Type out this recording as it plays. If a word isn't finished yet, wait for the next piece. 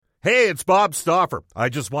Hey, it's Bob Stauffer. I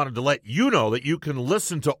just wanted to let you know that you can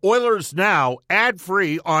listen to Oilers Now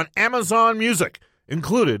ad-free on Amazon Music,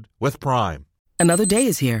 included with Prime. Another day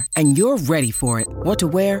is here, and you're ready for it. What to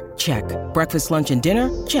wear? Check. Breakfast, lunch, and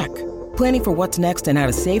dinner? Check. Planning for what's next and how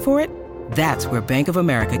to save for it? That's where Bank of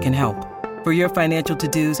America can help. For your financial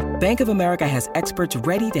to-dos, Bank of America has experts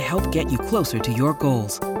ready to help get you closer to your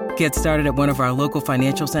goals. Get started at one of our local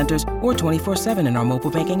financial centers or 24/7 in our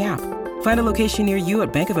mobile banking app. Find a location near you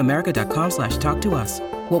at bankofamerica.com/talktous.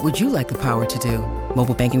 What would you like the power to do?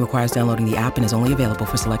 Mobile banking requires downloading the app and is only available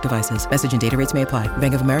for select devices. Message and data rates may apply.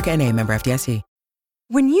 Bank of America N.A., member FDIC.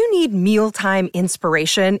 When you need mealtime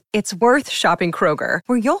inspiration, it's worth shopping Kroger,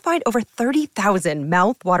 where you'll find over 30,000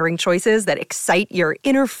 mouth-watering choices that excite your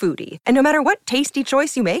inner foodie. And no matter what tasty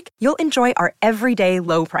choice you make, you'll enjoy our everyday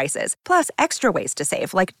low prices, plus extra ways to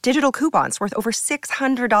save, like digital coupons worth over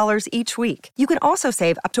 $600 each week. You can also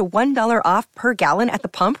save up to $1 off per gallon at the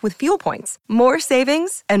pump with fuel points. More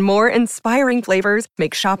savings and more inspiring flavors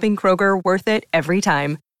make shopping Kroger worth it every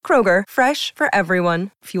time. Kroger, fresh for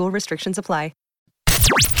everyone. Fuel restrictions apply.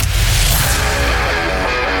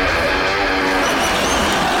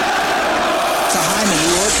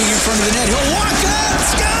 Working in front of the net. He'll walk up.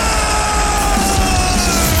 Score!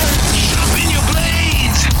 Sharpen your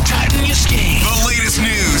blades. Tighten your skates. The latest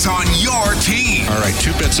news on your team. All right,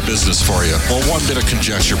 two bits of business for you. Well, one bit of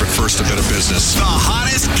conjecture, but first a bit of business. The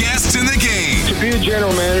hottest guests in the game. To be a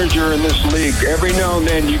general manager in this league, every now and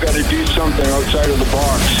then you got to do something outside of the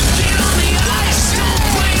box. Get on the ice. Don't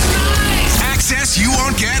play nice. Access you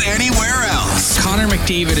won't get anywhere else. Connor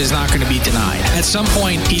McDavid is not going to be denied. At some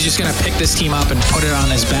point, he's just going to pick this team up and put it on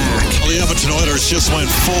his back. Well, the Edmonton Oilers just went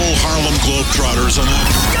full Harlem Globetrotters on that.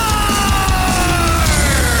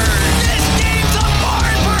 This game's a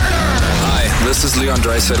barn burner. Hi, this is Leon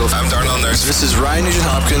Draisaitl. I'm Darnell Nurse. This is Ryan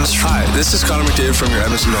Nugent-Hopkins. Hi, this is Connor McDavid from your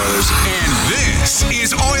Edmonton Oilers. And this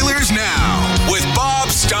is Oilers Now with Bob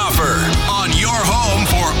Stauffer on your home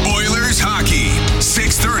for Oilers hockey.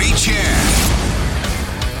 630 CHED.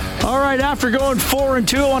 All right, after going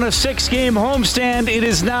 4-2 on a 6-game homestand, it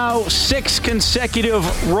is now 6 consecutive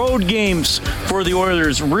road games for the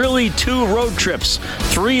Oilers. Really 2 road trips.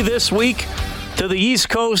 3 this week to the East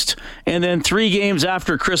Coast, and then 3 games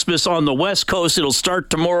after Christmas on the West Coast. It'll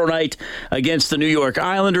start tomorrow night against the New York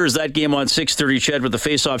Islanders. That game on 6:30 CHED with the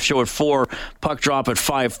face-off show at 4, puck drop at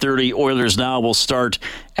 5:30. Oilers Now will start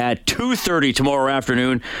at 2:30 tomorrow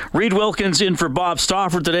afternoon. Reed Wilkins in for Bob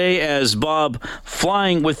Stauffer today, as Bob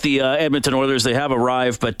flying with the Edmonton Oilers. They have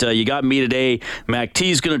arrived, but you got me today.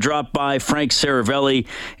 MacT's going to drop by, Frank Saravelli,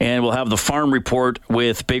 and we'll have the farm report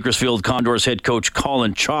with Bakersfield Condors head coach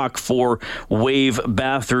Colin Chalk for Wave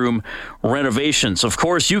bathroom renovations. Of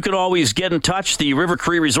course, you can always get in touch. The River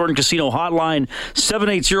Cree Resort and Casino hotline,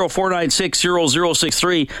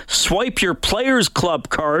 780-496-0063. Swipe your Players Club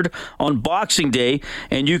card on Boxing Day,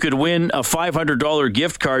 and you could win a $500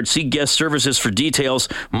 gift card. See guest services for details.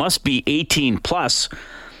 Must be 18 plus.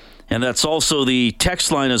 And that's also the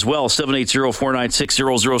text line as well,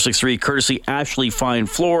 780-496-0063, courtesy Ashley Fine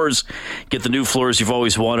Floors. Get the new floors you've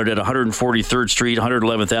always wanted at 143rd Street,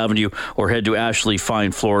 111th Avenue, or head to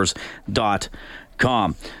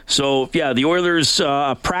ashleyfinefloors.com. So, yeah, the Oilers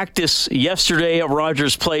practice yesterday at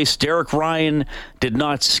Rogers Place. Derek Ryan did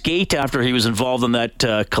not skate after he was involved in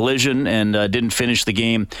that collision and didn't finish the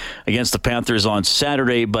game against the Panthers on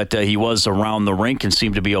Saturday, but he was around the rink and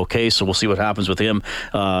seemed to be okay, so we'll see what happens with him.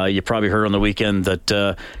 You probably heard on the weekend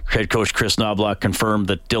that head coach Chris Knobloch confirmed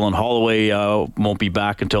that Dylan Holloway won't be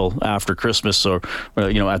back until after Christmas, or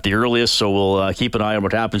at the earliest, so we'll keep an eye on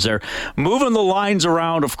what happens there. Moving the lines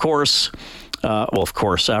around, of course,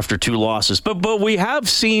 after 2 losses. But we have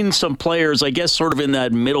seen some players, I guess, sort of in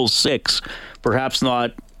that middle 6, perhaps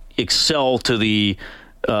not excel to the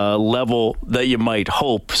level that you might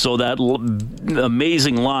hope. So that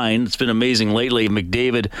amazing line, it's been amazing lately,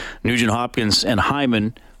 McDavid, Nugent-Hopkins, and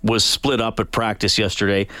Hyman was split up at practice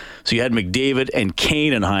yesterday. So you had McDavid and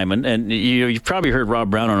Kane and Hyman. And you've probably heard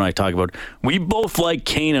Rob Brown and I talk about, we both like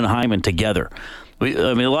Kane and Hyman together.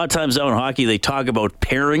 A lot of times out in hockey, they talk about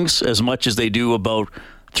pairings as much as they do about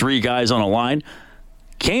 3 guys on a line.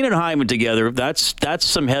 Kane and Hyman together, that's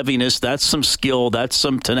some heaviness, that's some skill, that's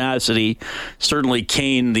some tenacity. Certainly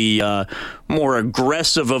Kane, the more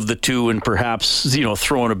aggressive of the two, and perhaps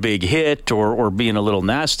throwing a big hit or being a little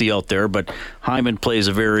nasty out there. But Hyman plays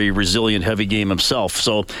a very resilient, heavy game himself.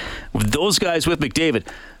 So those guys with McDavid.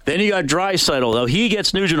 Then you got Draisaitl. Now he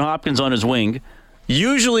gets Nugent-Hopkins on his wing.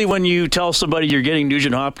 Usually when you tell somebody you're getting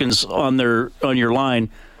Nugent-Hopkins on your line,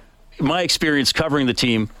 my experience covering the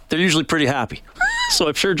team, they're usually pretty happy. So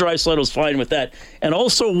I'm sure Draisaitl's fine with that. And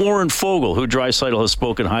also Warren Foegele, who Draisaitl has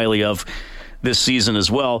spoken highly of this season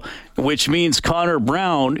as well, which means Connor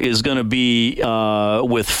Brown is going to be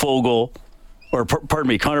with Foegele, or pardon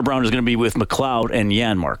me, Connor Brown is going to be with McLeod and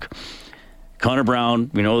Janmark. Connor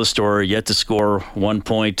Brown, we know the story, yet to score 1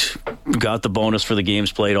 point, got the bonus for the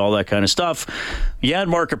games played, all that kind of stuff.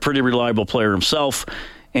 Janmark, a pretty reliable player himself,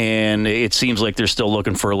 and it seems like they're still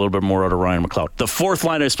looking for a little bit more out of Ryan McLeod. The fourth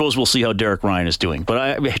line, I suppose we'll see how Derek Ryan is doing.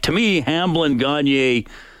 But to me, Hamblin, Gagne,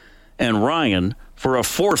 and Ryan, for a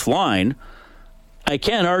fourth line, I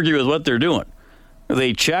can't argue with what they're doing.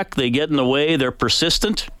 They check, they get in the way, they're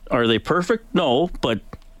persistent. Are they perfect? No, but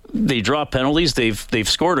they draw penalties. They've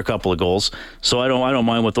scored a couple of goals, so I don't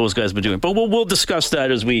mind what those guys have been doing. But we'll discuss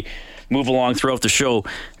that as we move along throughout the show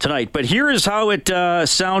tonight. But here is how it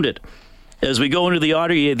sounded as we go into the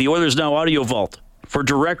Oilers Now audio vault for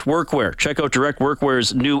Direct Workwear. Check out Direct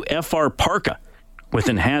Workwear's new FR Parka with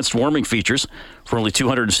enhanced warming features for only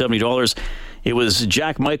 $270. It was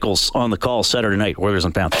Jack Michaels on the call Saturday night, Oilers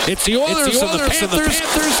and Panthers. It's the Oilers and the Panthers.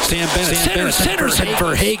 Sam Bennett centers and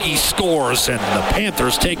Verhaeghe scores, and the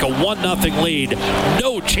Panthers take a 1-0 lead.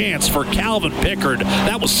 No chance for Calvin Pickard.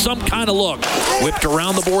 That was some kind of look. Whipped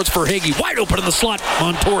around the boards for Verhaeghe. Wide open in the slot.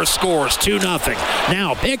 Montour scores 2-0.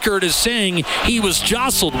 Now Pickard is saying he was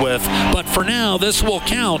jostled with, but for now this will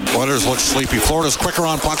count. Oilers look sleepy. Florida's quicker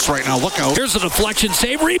on pucks right now. Look out. Here's a deflection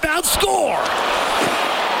save. Rebound score.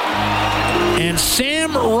 And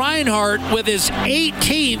Sam Reinhart with his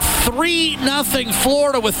 18th 3-0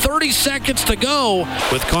 Florida with 30 seconds to go.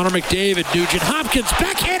 With Connor McDavid, Nugent Hopkins,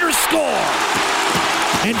 backhander score.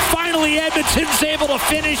 And finally Edmonton's able to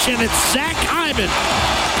finish, and it's Zach Hyman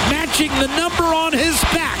matching the number on his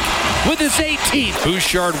back with his 18th.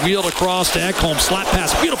 Bouchard wheeled across to Ekholm, slap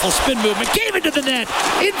pass, beautiful spin movement, gave it to the net,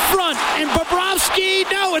 in front, and Bobrovsky,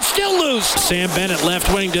 no, it's still loose. Sam Bennett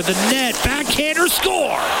left wing to the net, backhander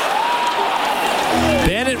score.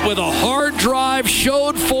 Bennett with a hard drive,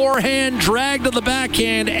 showed forehand, dragged to the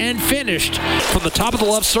backhand, and finished from the top of the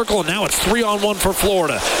left circle, and now it's 3-on-1 for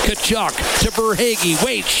Florida. Tkachuk to Verhaeghe,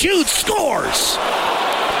 waits, shoots, scores!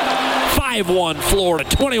 5-1 Florida,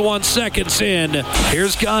 21 seconds in.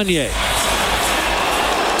 Here's Gagne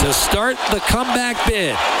to start the comeback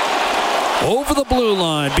bid. Over the blue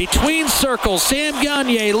line, between circles, Sam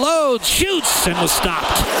Gagne loads, shoots, and was stopped.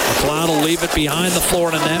 McLeod will leave it behind the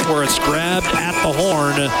Florida net where it's grabbed at the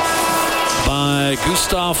horn by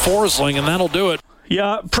Gustav Forsling, and that'll do it.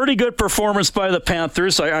 Yeah, pretty good performance by the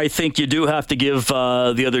Panthers. I think you do have to give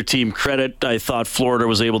the other team credit. I thought Florida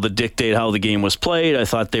was able to dictate how the game was played. I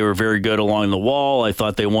thought they were very good along the wall. I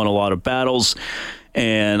thought they won a lot of battles.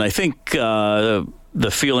 And I think the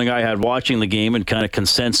feeling I had watching the game and kind of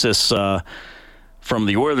consensus from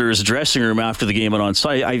the Oilers dressing room after the game and on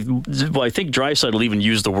site, I think Draisaitl even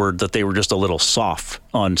used the word that they were just a little soft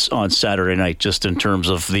on Saturday night, just in terms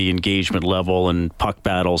of the engagement level and puck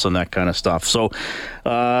battles and that kind of stuff. So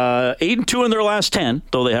 8-2 in their last 10,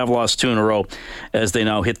 though they have lost 2 in a row as they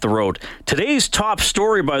now hit the road. Today's top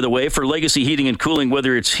story, by the way, for Legacy Heating and Cooling,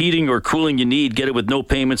 whether it's heating or cooling you need, get it with no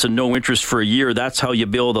payments and no interest for a year. That's how you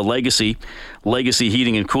build a legacy. Legacy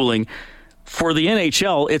Heating and Cooling. For the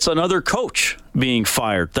NHL, it's another coach being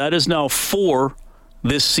fired. That is now 4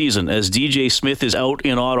 this season, as DJ Smith is out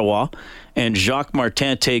in Ottawa and Jacques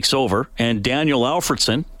Martin takes over, and Daniel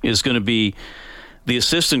Alfredson is going to be the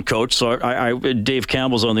assistant coach. So Dave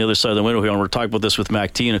Campbell's on the other side of the window here, and we're talking about this with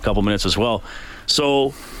MacT in a couple minutes as well.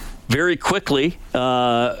 So very quickly,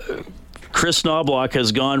 Chris Knobloch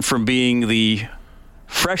has gone from being the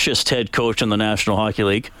freshest head coach in the National Hockey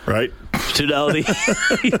League, right, to now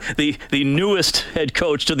the newest head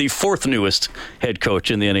coach, to the 4th newest head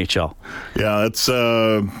coach in the NHL. Yeah, it's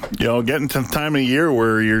getting to the time of year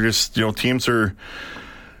where you're just teams are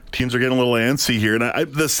getting a little antsy here,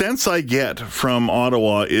 and the sense I get from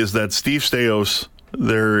Ottawa is that Steve Staios,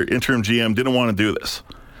 their interim GM, didn't want to do this.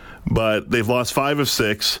 But they've lost 5 of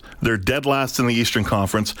 6. They're dead last in the Eastern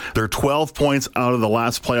Conference. They're 12 points out of the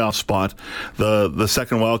last playoff spot, the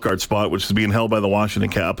second wildcard spot, which is being held by the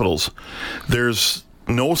Washington Capitals. There's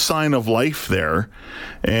no sign of life there.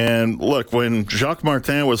 And look, when Jacques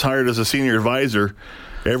Martin was hired as a senior advisor,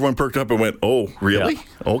 everyone perked up and went, "Oh, really?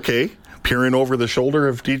 Yeah. Okay." Peering over the shoulder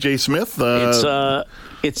of DJ Smith.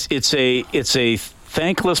 It's a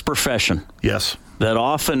thankless profession. Yes. That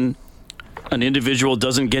often an individual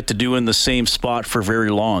doesn't get to do in the same spot for very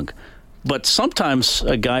long. But sometimes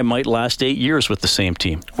a guy might last 8 years with the same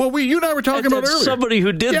team. Well, you and I were talking about earlier. Somebody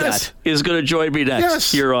who did that is going to join me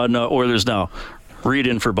next here on Oilers Now. Read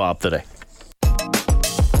in for Bob today.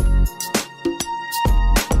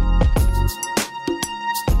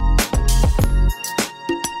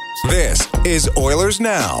 is Oilers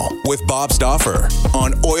Now with Bob Stauffer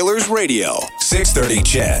on Oilers Radio, 630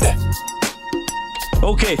 CHED.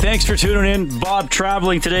 Okay, thanks for tuning in. Bob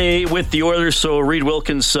traveling today with the Oilers, so Reed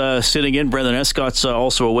Wilkins sitting in. Brendan Escott's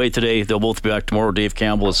also away today. They'll both be back tomorrow. Dave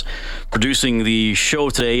Campbell is producing the show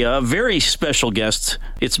today. A very special guest.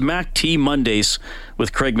 It's MacT Mondays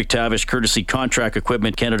with Craig MacTavish, courtesy Contract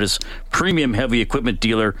Equipment, Canada's premium heavy equipment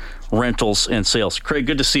dealer, rentals and sales. Craig,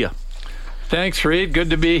 good to see you. Thanks, Reed. Good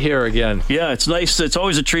to be here again. Yeah, it's nice. It's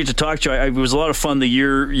always a treat to talk to you. It was a lot of fun the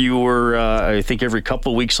year you were, I think, every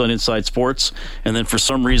couple of weeks on Inside Sports. And then for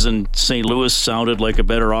some reason, St. Louis sounded like a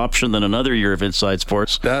better option than another year of Inside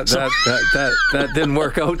Sports. That didn't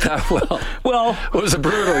work out that well. Well, it was a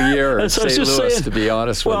brutal year in St. Louis, to be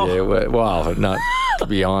honest with you. Well, not to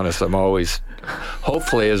be honest. I'm always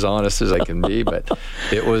hopefully as honest as I can be. But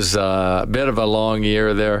it was a bit of a long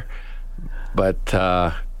year there.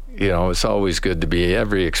 But... it's always good to be.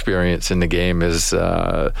 Every experience in the game is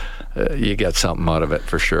you get something out of it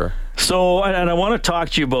for sure. So, and I want to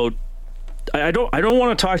talk to you about. I don't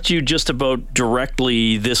want to talk to you just about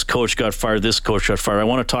directly. This coach got fired. This coach got fired. I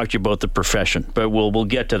want to talk to you about the profession, but we'll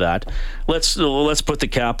get to that. Let's put the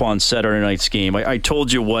cap on Saturday night's game. I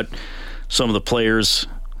told you what some of the players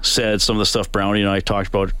said, some of the stuff Brownie and I talked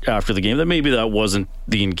about after the game. That maybe that wasn't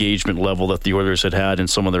the engagement level that the Oilers had in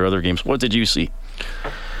some of their other games. What did you see?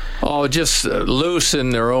 Oh, just loose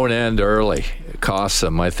in their own end early. It costs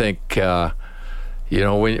them. I think,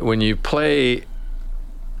 when you play,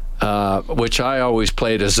 which I always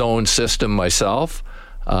played a zone system myself,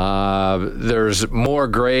 there's more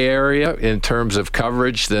gray area in terms of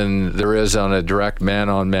coverage than there is on a direct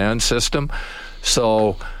man-on-man system.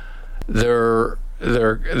 So there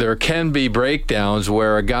can be breakdowns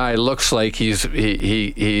where a guy looks like he's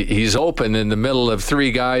open in the middle of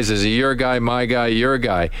three guys as a your guy, my guy, your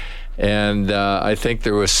guy. And I think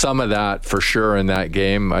there was some of that for sure in that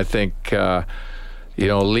game. I think,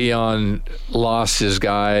 Leon lost his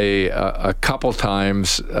guy a couple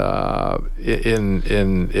times in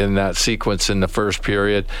that sequence in the first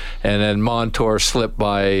period. And then Montour slipped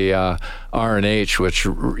by R&H, which,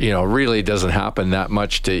 really doesn't happen that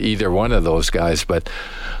much to either one of those guys. But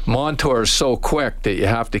Montour is so quick that you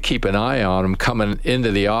have to keep an eye on him coming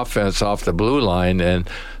into the offense off the blue line. And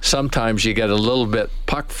sometimes you get a little bit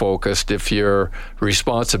puck-focused if your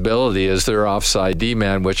responsibility is their offside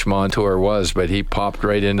D-man, which Montour was. But he popped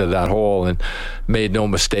right into that hole and made no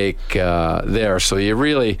mistake there. So you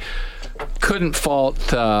really couldn't fault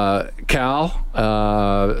Cal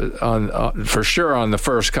for sure on the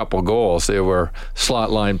first couple goals. They were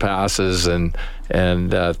slot line passes and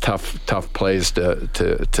tough plays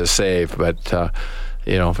to save. But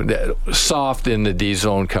soft in the D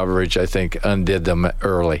zone coverage, I think, undid them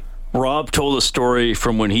early. Rob told a story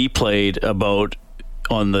from when he played about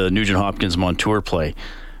on the Nugent Hopkins Montour play.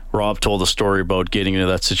 Rob told a story about getting into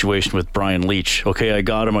that situation with Brian Leetch. Okay, I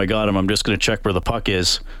got him. I'm just going to check where the puck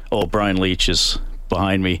is. Oh, Brian Leetch is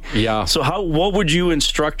behind me. Yeah. So what would you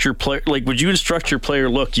instruct your player? Like, would you instruct your player,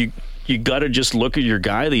 look, you got to just look at your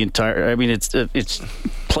guy the entire... I mean, it's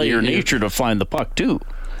player nature to find the puck, too.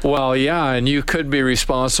 Well, yeah, and you could be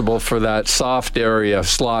responsible for that soft area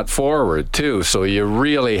slot forward, too. So you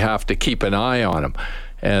really have to keep an eye on him.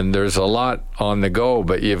 And there's a lot on the go,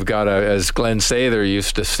 but you've got to, as Glenn Sather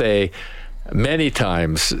used to say many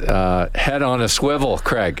times, head on a swivel,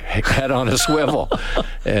 Craig, head on a swivel.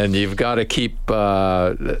 And you've got to keep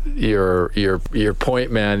your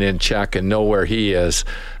point man in check and know where he is.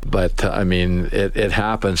 But, it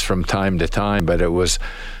happens from time to time, but it was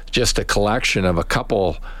just a collection of a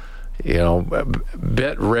couple,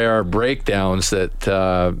 bit rare breakdowns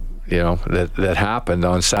that happened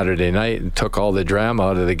on Saturday night and took all the drama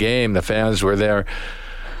out of the game. The fans were there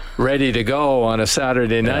ready to go on a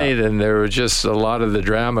Saturday night, and there was just a lot of the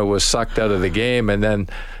drama was sucked out of the game. And then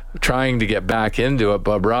trying to get back into it,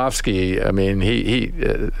 Bobrovsky,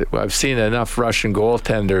 I've seen enough Russian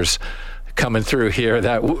goaltenders coming through here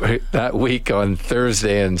that week on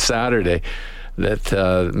Thursday and Saturday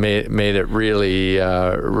that made it really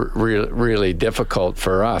difficult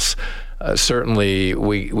for us. Certainly,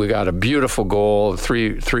 we got a beautiful goal,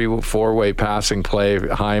 four-way passing play.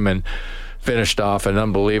 Hyman finished off an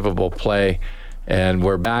unbelievable play, and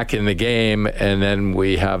we're back in the game. And then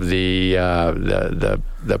we have the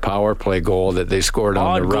power play goal that they scored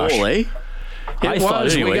on the rush. Goal, eh? It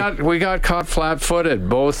was. Anyway. We got caught flat-footed.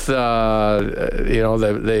 Both, they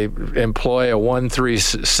employ a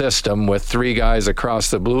 1-3 system with three guys across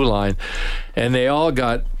the blue line, and they all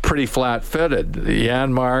got pretty flat-footed.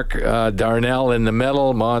 Janmark, Darnell in the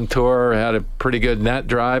middle. Montour had a pretty good net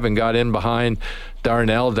drive and got in behind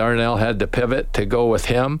Darnell. Darnell had to pivot to go with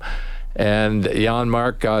him. and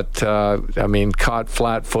Janmark got, caught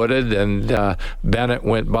flat-footed, and Bennett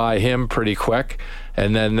went by him pretty quick,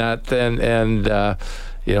 and then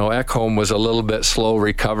Ekholm was a little bit slow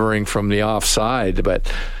recovering from the offside,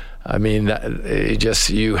 but I mean,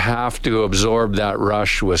 you have to absorb that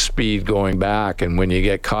rush with speed going back, and when you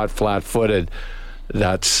get caught flat-footed,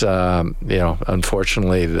 that's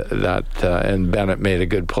unfortunately and Bennett made a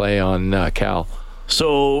good play on Cal.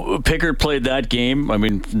 So Pickard played that game. I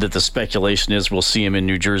mean, the speculation is we'll see him in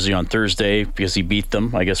New Jersey on Thursday because he beat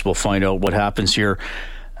them. I guess we'll find out what happens here.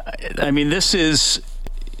 I mean, it's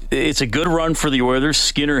a good run for the Oilers.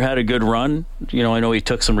 Skinner had a good run. I know he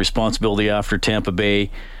took some responsibility after Tampa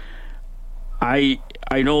Bay.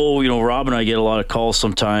 I know, Rob and I get a lot of calls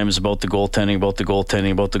sometimes about the goaltending, about the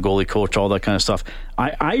goalie coach, all that kind of stuff.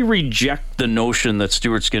 I reject the notion that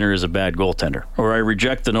Stuart Skinner is a bad goaltender, or I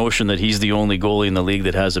reject the notion that he's the only goalie in the league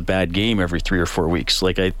that has a bad game every 3 or 4 weeks.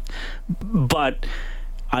 But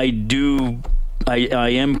I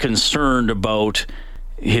am concerned about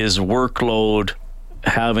his workload,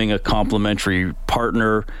 having a complementary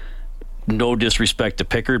partner. No disrespect to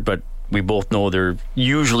Pickard, but we both know there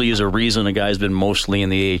usually is a reason a guy's been mostly in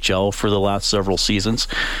the AHL for the last several seasons.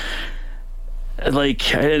 And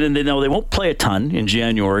they won't play a ton in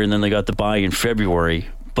January, and then they got the bye in February.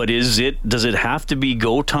 But does it have to be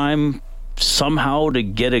go time somehow to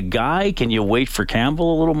get a guy? Can you wait for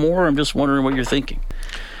Campbell a little more? I'm just wondering what you're thinking.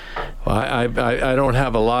 Well, I don't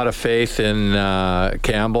have a lot of faith in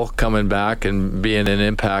Campbell coming back and being an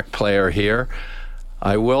impact player here.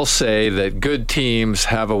 I will say that good teams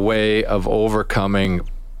have a way of overcoming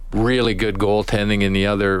really good goaltending in the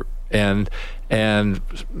other end, and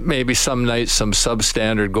maybe some nights some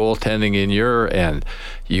substandard goaltending in your end.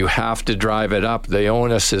 You have to drive it up. The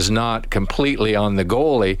onus is not completely on the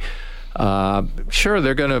goalie. Sure,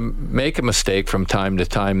 they're going to make a mistake from time to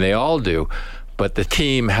time. They all do. But the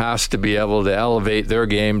team has to be able to elevate their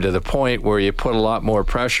game to the point where you put a lot more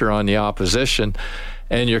pressure on the opposition,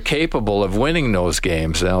 and you're capable of winning those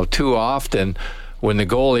games. Now, too often, when the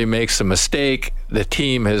goalie makes a mistake, the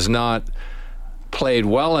team has not played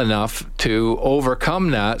well enough to overcome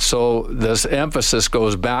that, so this emphasis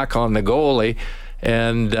goes back on the goalie,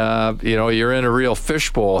 and you're in a real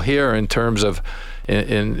fishbowl here in terms of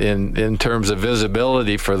in terms of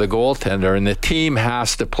visibility for the goaltender, and the team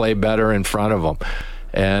has to play better in front of them.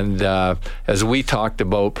 And as we talked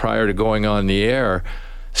about prior to going on the air,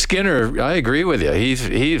 Skinner, I agree with you.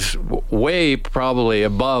 He's way probably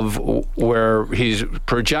above where he's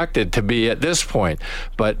projected to be at this point.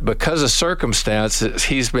 But because of circumstances,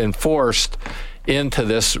 he's been forced into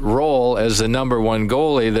this role as the number one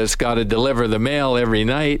goalie that's got to deliver the mail every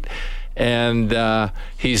night. And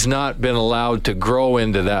he's not been allowed to grow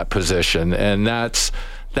into that position. And that's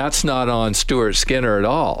not on Stuart Skinner at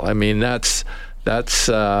all. I mean, that's just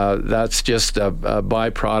a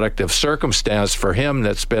byproduct of circumstance for him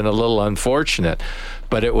that's been a little unfortunate.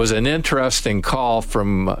 But it was an interesting call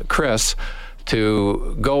from Chris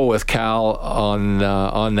to go with Cal on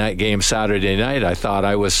that game Saturday night.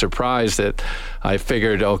 I was surprised that I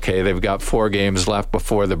figured, okay, they've got 4 games left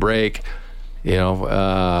before the break.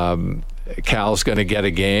 Cal's going to get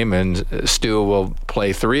a game and Stu will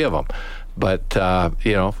play 3 of them. But,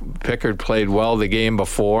 Pickard played well the game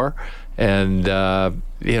before. And,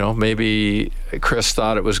 maybe Chris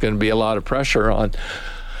thought it was going to be a lot of pressure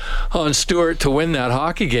on Stewart to win that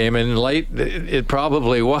hockey game, and it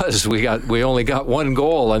probably was. We only got 1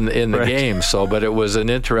 goal in the right. game, but it was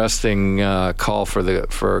an interesting call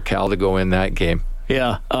for Cal to go in that game.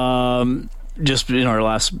 Yeah. Just in our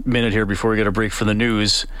last minute here before we get a break for the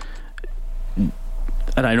news,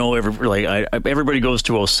 and I know everybody goes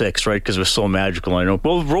to 06, right, because it was so magical. I know.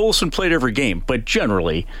 Well, Rolson played every game, but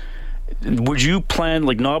generally, would you plan,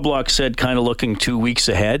 like Knobloch said, kind of looking 2 weeks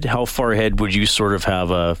ahead? How far ahead would you sort of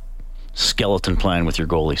have a skeleton plan with your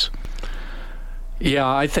goalies? Yeah,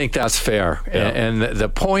 I think that's fair. Yeah. And the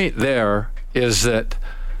point there is that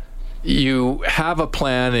you have a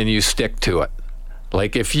plan and you stick to it.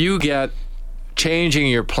 Like if you get changing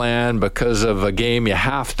your plan because of a game you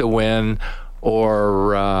have to win,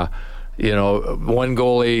 or one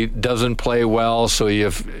goalie doesn't play well, so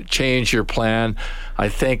you've changed your plan, I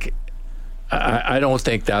don't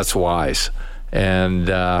think that's wise. And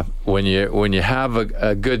when you have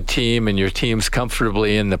a good team and your team's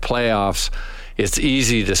comfortably in the playoffs, it's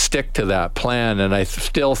easy to stick to that plan, and I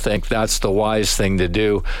still think that's the wise thing to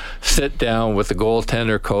do. Sit down with the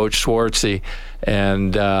goaltender coach, Schwartzy,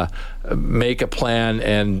 and make a plan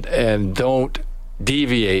and don't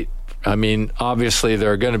deviate I mean, obviously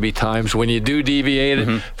there are going to be times when you do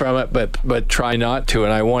deviate from it, but try not to.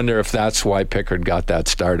 And I wonder if that's why Pickard got that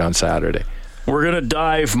start on Saturday. We're going to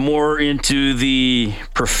dive more into the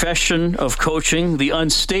profession of coaching, the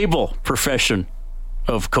unstable profession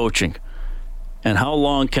of coaching, and how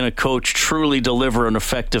long can a coach truly deliver an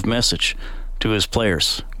effective message to his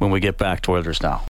players when we get back to Oilers Now.